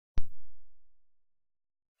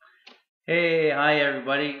Hey, hi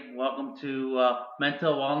everybody. Welcome to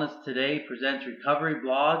Mental Wellness Today presents Recovery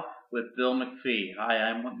Blog with Bill MacPhee. Hi,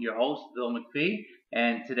 I'm your host, Bill MacPhee,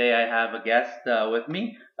 and today I have a guest with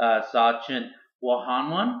me, Sachin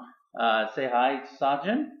Wadhawan. Say hi,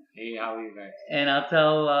 Sachin. Hey, how are you guys? And I'll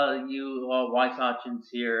tell you why Sachin's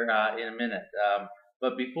here in a minute.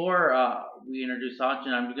 But before we introduce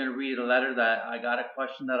Sachin, I'm going to read a letter that I got, a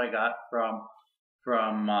question that I got from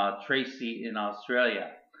Traycee in Australia.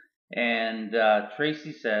 And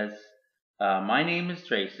Traycee says, my name is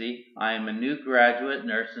Traycee. I am a new graduate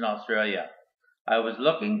nurse in Australia. I was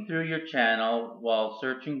looking through your channel while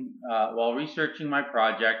researching my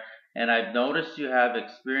project, and I've noticed you have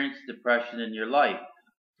experienced depression in your life.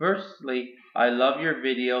 Firstly, I love your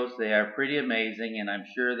videos. They are pretty amazing, and I'm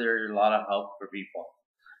sure they're a lot of help for people.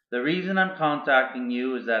 The reason I'm contacting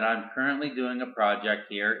you is that I'm currently doing a project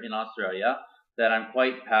here in Australia that I'm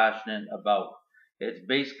quite passionate about. It's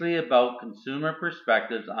basically about consumer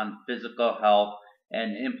perspectives on physical health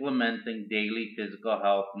and implementing daily physical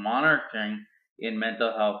health monitoring in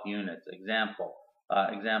mental health units.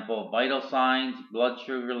 Example, vital signs, blood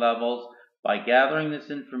sugar levels. By gathering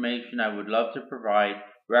this information, I would love to provide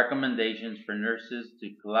recommendations for nurses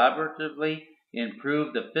to collaboratively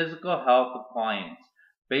improve the physical health of clients.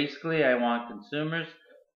 Basically, I want consumers'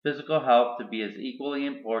 physical health to be as equally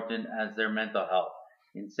important as their mental health.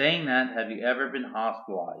 In saying that, have you ever been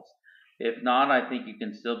hospitalized? If not, I think you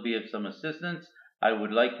can still be of some assistance. I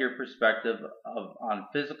would like your perspective on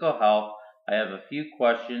physical health. I have a few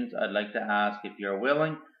questions I'd like to ask if you're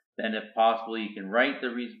willing. Then, if possible, you can write the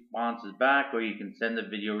responses back or you can send a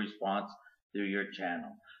video response through your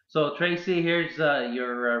channel. So, Traycee, here's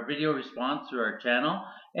your video response through our channel.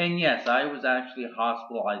 And yes, I was actually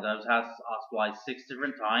hospitalized. I was hospitalized 6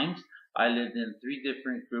 different times. I lived in 3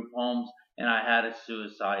 different group homes, and I had a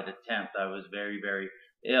suicide attempt. I was very, very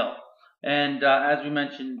ill. And as we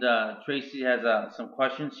mentioned, Traycee has some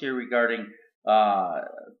questions here regarding uh,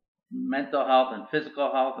 mental health and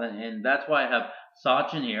physical health, and that's why I have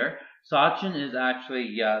Sachin here. Sachin is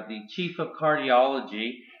actually the chief of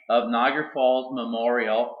cardiology of Niagara Falls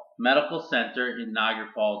Memorial Medical Center in Niagara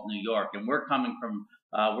Falls, New York. And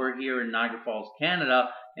we're here in Niagara Falls, Canada,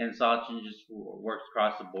 and Sachin just works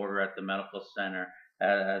across the border at the medical center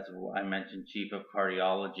as I mentioned, chief of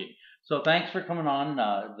cardiology. So thanks for coming on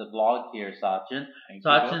the blog here, Sachin.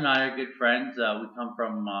 Sachin and I are good friends. We come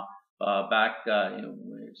from back.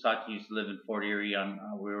 Sachin used to live in Fort Erie.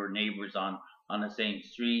 We were neighbors on the same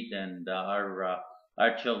street, and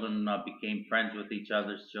our children became friends with each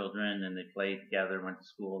other's children, and they played together, went to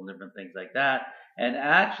school, and different things like that. And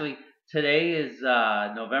actually, today is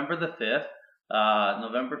November the 5th.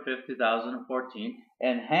 November 5th, 2014.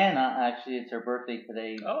 And Hannah, actually, it's her birthday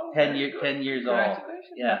today. Oh, 10 years old.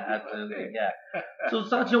 Yeah, absolutely. Yeah. So,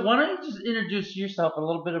 Sachin, why don't you just introduce yourself a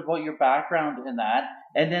little bit about your background in that,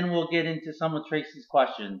 and then we'll get into some of Traycee's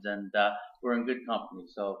questions, and we're in good company.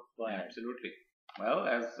 So, go ahead. Absolutely. Well,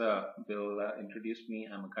 as Bill introduced me,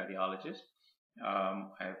 I'm a cardiologist.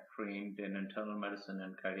 I've trained in internal medicine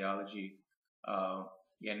and cardiology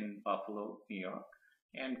in Buffalo, New York,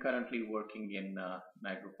 and currently working in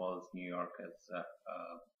Niagara Falls, New York as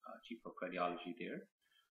chief of cardiology there.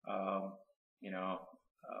 Um, you know,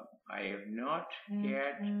 I have not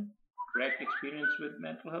yet direct experience with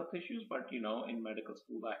mental health issues, but in medical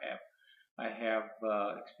school I have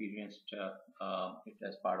experienced it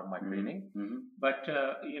as part of my training. Mm-hmm. But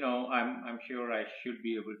I'm sure I should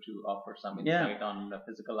be able to offer some Yeah. insight on the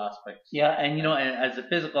physical aspects. Yeah, and as the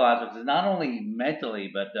physical aspects, it's not only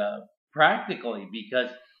mentally but practically, because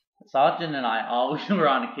Sachin and I always were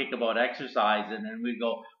on a kick about exercise, and then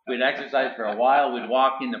we'd exercise for a while. We'd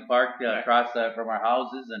walk in the park across from our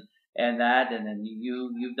houses, and then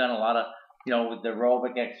you've done a lot of with the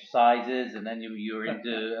aerobic exercises, and then you're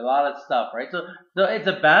into a lot of stuff, right? So it's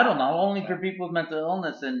a battle not only for people with mental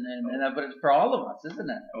illness but it's for all of us, isn't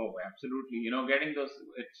it? Oh, absolutely. Getting those,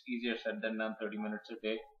 it's easier said than done. 30 minutes a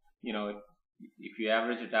day. If you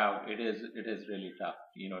average it out, it is really tough.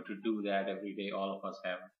 To do that every day. All of us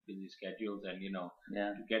have busy schedules, and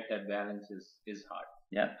Yeah. to get that balance is hard.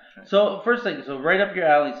 Yeah. So first thing, so right up your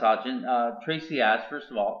alley, Sachin. Traycee asked,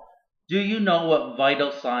 first of all, do you know what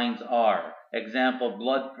vital signs are? Example,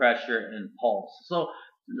 blood pressure and pulse. So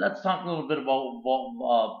let's talk a little bit about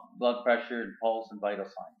blood pressure and pulse and vital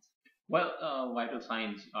signs. Well, vital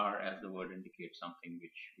signs are, as the word indicates, something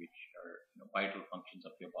which are vital functions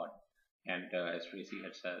of your body. And as Traycee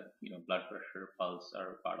had said, blood pressure, pulse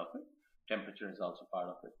are part of it. Temperature is also part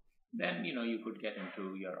of it. then you could get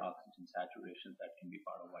into your oxygen saturations that can be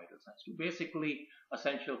part of vital signs too. Basically,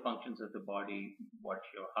 essential functions of the body, what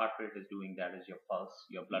your heart rate is doing, that is your pulse.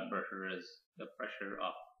 Your blood pressure is the pressure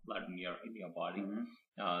of blood in your body.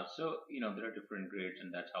 So there are different grades, and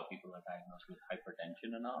that's how people are diagnosed with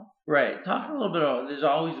hypertension and all. Right. Talk a little bit about. We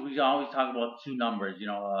always talk about two numbers.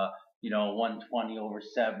 120 over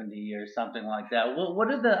 70 or something like that. What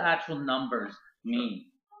do the actual numbers mean?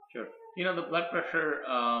 Sure. The blood pressure,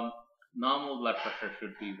 normal blood pressure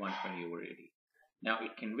should be 120 over 80. Now,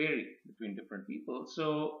 it can vary between different people.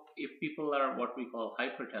 So, if people are what we call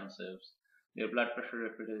hypertensives, their blood pressure,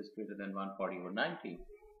 if it is greater than 140 over 90,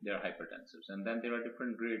 they're hypertensives. And then there are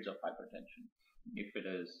different grades of hypertension. If it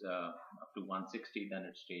is up to 160, then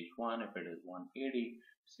it's stage 1. If it is 180,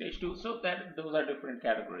 stage 2. So, those are different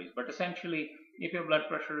categories. But essentially, if your blood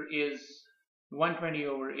pressure is 120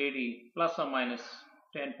 over 80 plus or minus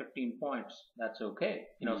 10-15 points, that's okay.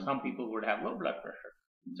 Some people would have low blood pressure,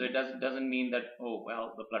 so it doesn't mean that, oh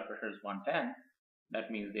well, the blood pressure is 110,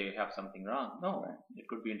 that means they have something wrong. No, it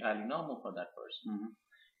could be entirely normal for that person.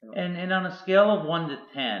 And on a scale of 1 to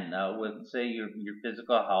 10, with say your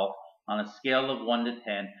physical health, on a scale of 1 to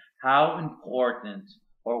 10, how important,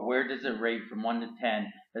 or where does it rate from 1 to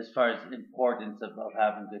 10 as far as the importance of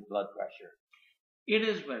having good blood pressure? It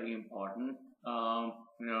is very important.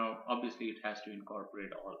 Obviously it has to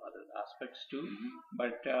incorporate all other aspects too.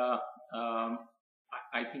 But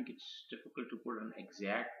I think it's difficult to put an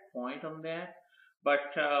exact point on that.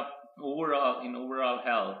 But in overall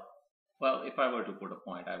health, well, if I were to put a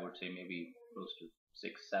point, I would say maybe close to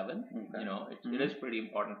 6, 7. Okay. It is pretty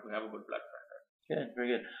important to have a good blood pressure. Good, very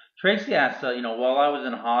good. Traycee asked, while I was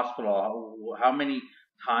in hospital, how many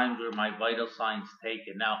times were my vital signs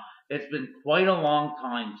taken? Now, it's been quite a long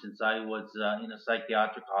time since I was in a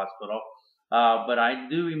psychiatric hospital, but I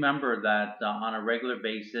do remember that on a regular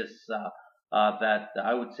basis, that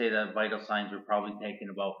I would say that vital signs were probably taken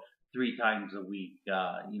about 3 times a week.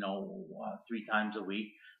 3 times a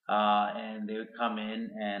week, and they would come in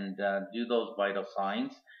and do those vital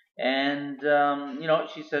signs. And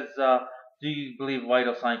she says, do you believe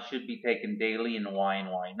vital signs should be taken daily, and why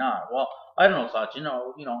not? Well, I don't know, Sachin.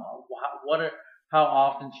 How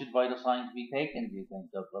often should vital signs be taken, do you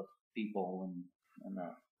think, of people?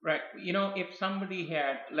 Right. If somebody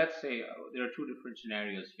had, let's say, there are 2 different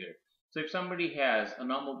scenarios here. So if somebody has a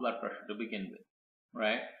normal blood pressure to begin with,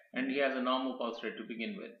 right, and he has a normal pulse rate to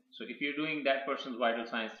begin with, so if you're doing that person's vital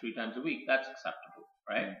signs 3 times a week, that's acceptable,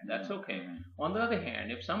 right? That's okay. On the other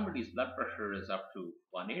hand, if somebody's blood pressure is up to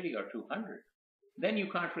 180 or 200, then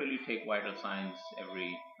you can't really take vital signs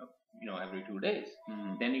every 2 days.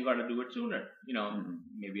 Then you got to do it sooner,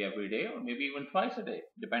 maybe every day or maybe even twice a day,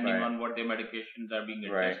 depending on what their medications are being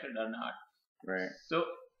adjusted or not. Right. So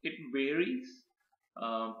it varies.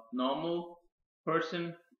 Normal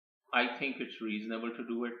person, I think it's reasonable to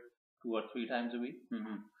do it 2 or 3 times a week.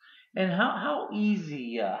 And how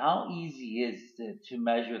easy is it to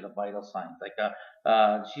measure the vital signs? Like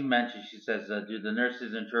she mentioned, she says, do the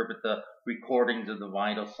nurses interpret the recordings of the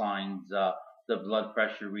vital signs, the blood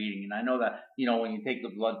pressure reading? And I know that when you take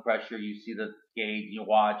the blood pressure, you see the gauge, you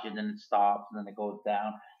watch it, and it stops, and then it goes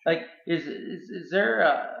down. Like, is there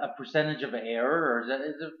a percentage of error, or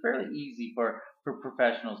is it fairly easy for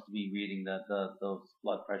professionals to be reading those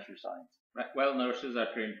blood pressure signs? Right. Well, nurses are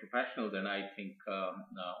trained professionals, and I think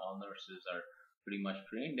all nurses are pretty much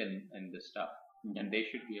trained in this stuff, and they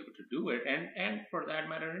should be able to do it, and for that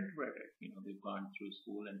matter, interpret it. They've gone through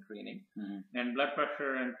school and training, and blood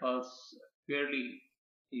pressure and pulse fairly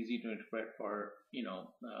easy to interpret for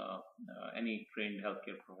any trained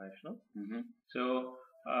healthcare professional. So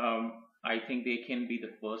I think they can be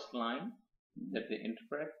the first line that they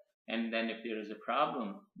interpret, and then if there is a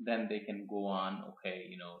problem, then they can go on. Okay,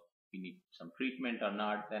 we need some treatment or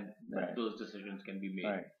not, then those decisions can be made.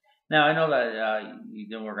 Right. Now, I know that you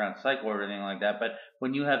didn't work on psych or anything like that, but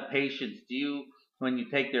when you have patients, when you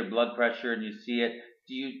take their blood pressure and you see it,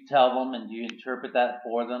 do you tell them and do you interpret that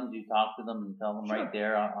for them? Do you talk to them and tell them right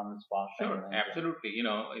there on the spot? Sure, absolutely.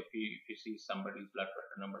 If you see somebody's blood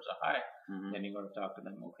pressure numbers are high, then you got to talk to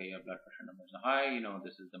them. Okay, your blood pressure numbers are high.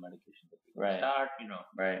 This is the medication that you can start.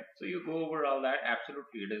 Right. So you go over all that.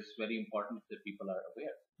 Absolutely, it is very important that people are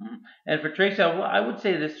aware. And for Traycee, I would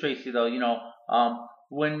say this, Traycee, though,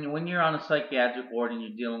 when you're on a psychiatric ward and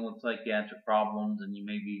you're dealing with psychiatric problems and you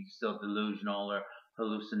may be still delusional or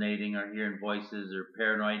hallucinating or hearing voices or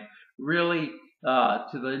paranoid, really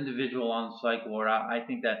to the individual on the psych ward, I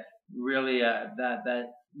think that really that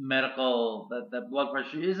blood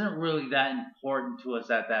pressure isn't really that important to us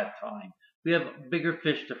at that time. We have bigger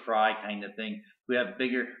fish to fry kind of thing.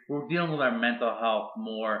 We're dealing with our mental health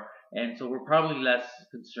more and so we're probably less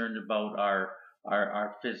concerned about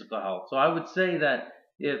our physical health. So I would say that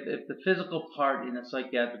if the physical part in a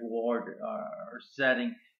psychiatric ward or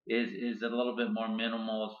setting is a little bit more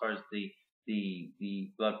minimal as far as the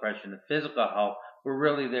blood pressure and the physical health, we're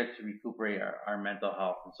really there to recuperate our mental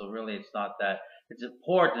health. And so really it's not that it's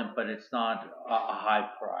important, but it's not a high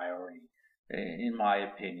priority, in my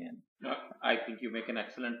opinion. I think you make an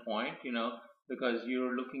excellent point, because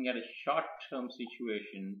you're looking at a short-term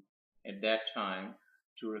situation at that time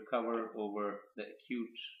to recover over the acute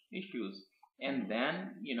issues, and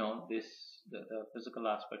then the physical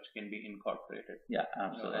aspects can be incorporated. Yeah,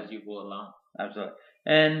 absolutely. As you go along. Absolutely.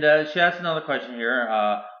 And she asked another question here.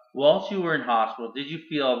 Whilst you were in hospital, did you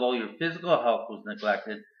feel, although your physical health was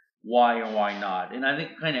neglected, why or why not? And I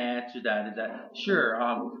think kind of answered that is that sure.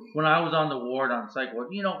 When I was on the ward on psych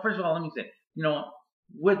ward, first of all, let me say,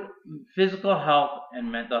 with physical health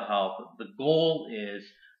and mental health, the goal is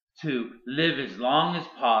to live as long as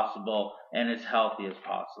possible and as healthy as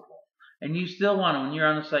possible. And you still want to, when you're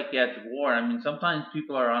on a psychiatric ward, I mean, sometimes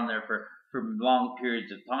people are on there for long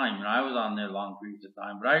periods of time, and I was on there long periods of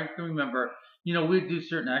time. But I can remember, we'd do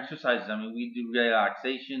certain exercises. I mean, we'd do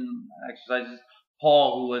relaxation exercises.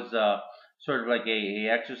 Paul, who was sort of like a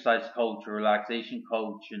exercise coach or relaxation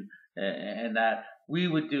coach, and that we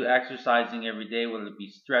would do exercising every day, whether it be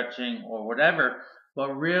stretching or whatever.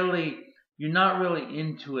 But really, you're not really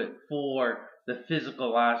into it for the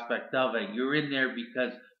physical aspect of it. You're in there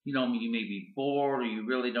because you may be bored or you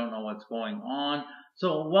really don't know what's going on.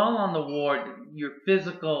 So while on the ward, your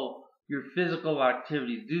physical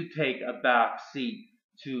activities do take a back seat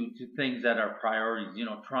to things that are priorities.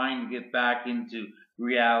 Trying to get back into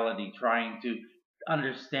reality, trying to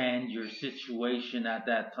understand your situation at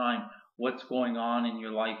that time, what's going on in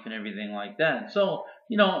your life and everything like that. So,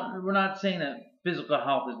 we're not saying that physical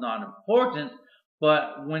health is not important,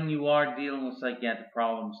 but when you are dealing with psychiatric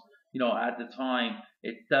problems, at the time,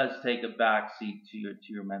 it does take a backseat to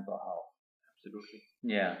your mental health. Absolutely.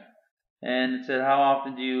 Yeah. And it said, how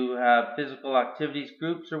often do you have physical activities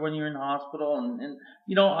groups or when you're in hospital? And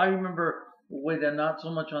I remember with not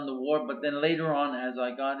so much on the ward, but then later on as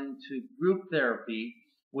I got into group therapy,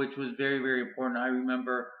 which was very, very important, I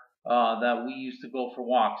remember that we used to go for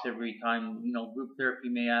walks every time, group therapy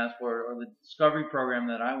may ask for, or the discovery program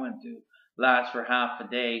that I went to lasts for half a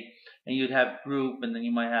day, and you'd have group, and then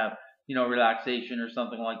you might have, relaxation or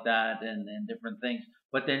something like that, and different things.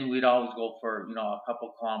 But then we'd always go for, a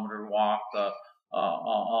couple kilometer walk,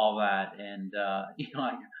 all that, and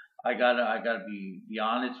I gotta be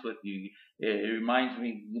honest with you. It reminds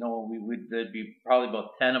me, there'd be probably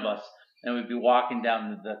about 10 of us, and we'd be walking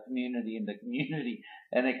down the community,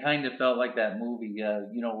 and it kind of felt like that movie,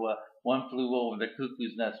 One Flew Over the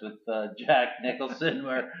Cuckoo's Nest with Jack Nicholson,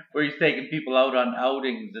 where he's taking people out on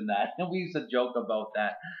outings and that. And we used to joke about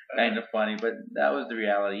that, kind of funny, but that was the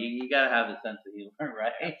reality. You gotta have a sense of humor,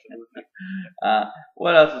 right?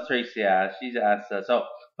 What else does Traycee ask? She's asked us,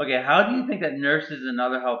 okay, how do you think that nurses and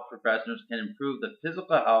other health professionals can improve the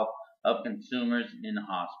physical health of consumers in the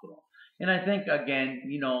hospital? And I think, again,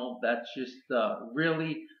 that's just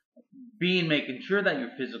really making sure that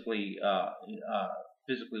you're physically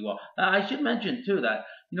well. I should mention too that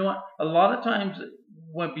a lot of times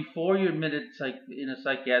before you're admitted in a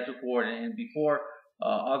psychiatric ward and before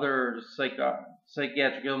other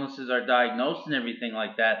psychiatric illnesses are diagnosed and everything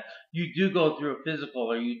like that, you do go through a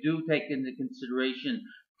physical, or you do take into consideration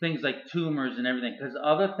things like tumors and everything, because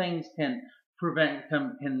other things can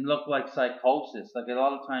look like psychosis. Like a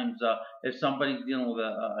lot of times, if somebody's dealing with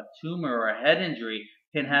a tumor or a head injury,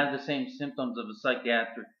 can have the same symptoms of a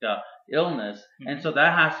psychiatric illness, and so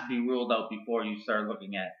that has to be ruled out before you start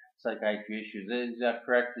looking at psychiatry issues. Is that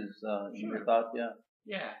correct? Your thoughts? Yeah.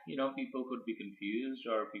 Yeah, people could be confused,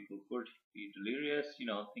 or people could be delirious,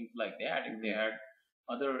 things like that if they had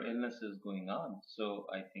other illnesses going on. So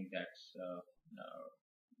I think that's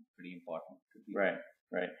pretty important.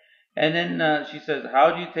 Right. And then she says,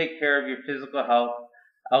 how do you take care of your physical health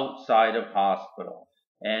outside of hospital?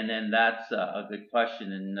 And then that's a good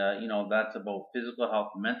question. And, that's about physical health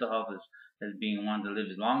and mental health as being one to live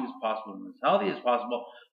as long as possible and as healthy as possible.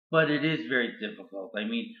 But it is very difficult. I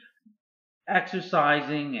mean,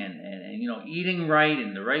 exercising and eating right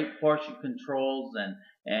and the right portion controls and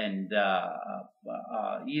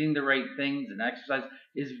eating the right things and exercise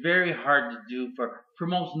is very hard to do for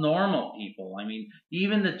most normal people. I mean,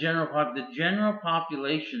 even the general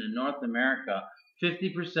population in North America,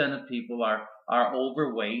 50% of people are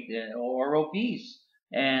overweight or obese,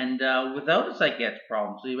 and without a psychiatric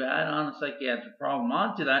problem. So you add on a psychiatric problem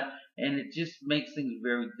onto that, and it just makes things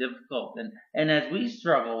very difficult. And as we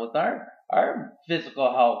struggle with our our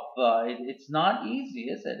physical health. It's not easy,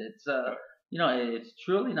 is it? It's it's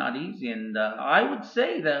truly not easy. And I would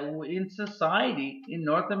say that in society, in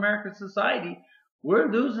North American society,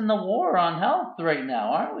 we're losing the war on health right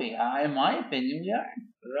now, aren't we? In my opinion, we are.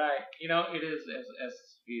 Right. It is as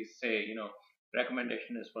we say.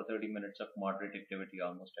 Recommendation is for 30 minutes of moderate activity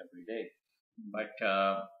almost every day. But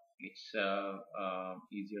it's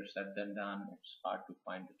easier said than done. It's hard to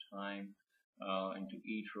find the time and to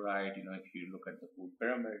eat right. If you look at the food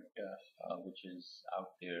pyramid, which is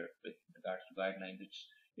out there with regards to guidelines,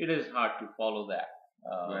 it is hard to follow that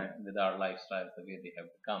Right. with our lifestyles the way they have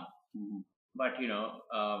become. Mhm. But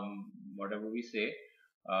whatever we say,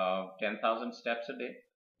 10,000 steps a day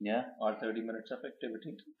Yeah, or 30 minutes of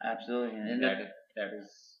activity, absolutely. And that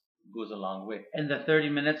is goes a long way. in the 30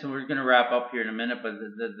 minutes, and we're going to wrap up here in a minute, but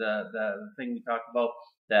the thing we talked about,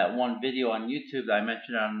 that one video on YouTube that I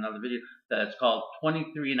mentioned on another video, that's called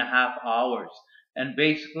 23 and a half hours. And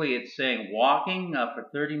basically it's saying walking for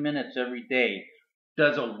 30 minutes every day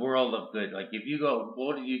does a world of good. Like if you go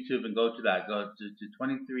to YouTube and go to that, go to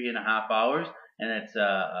 23 and a half hours, and it's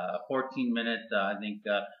a 14-minute, I think,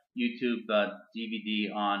 YouTube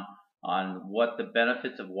DVD on what the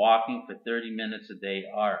benefits of walking for 30 minutes a day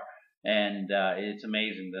are. And it's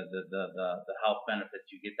amazing the health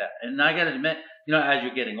benefits you get that. And I gotta admit, as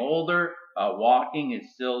you're getting older, walking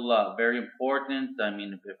is still very important. I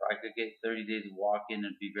mean, if I could get 30 days of walking,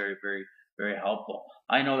 it'd be very, very, very helpful.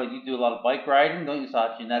 I know that you do a lot of bike riding, don't you,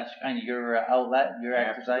 Sachin? That's kind of your outlet, your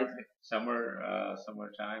exercise.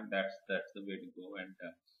 Summertime, that's the way to go, and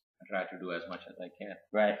I try to do as much as I can.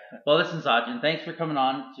 Right. Well, listen, Sachin, thanks for coming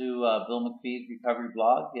on to Bill MacPhee's Recovery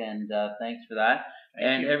Blog, and thanks for that.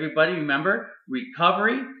 Thank you. Everybody, remember,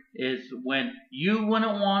 recovery is when you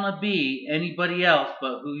wouldn't want to be anybody else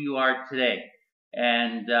but who you are today.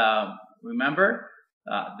 And remember,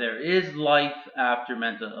 there is life after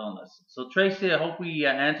mental illness. So, Traycee, I hope we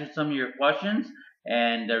answered some of your questions.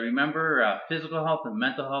 And remember, physical health and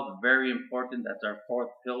mental health are very important. That's our fourth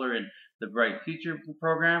pillar in the Bright Future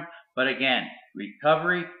program. But again,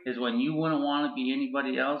 recovery is when you wouldn't want to be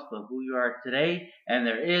anybody else but who you are today. And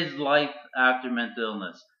there is life after mental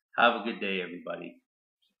illness. Have a good day, everybody.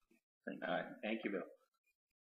 All right. Thank you, Bill.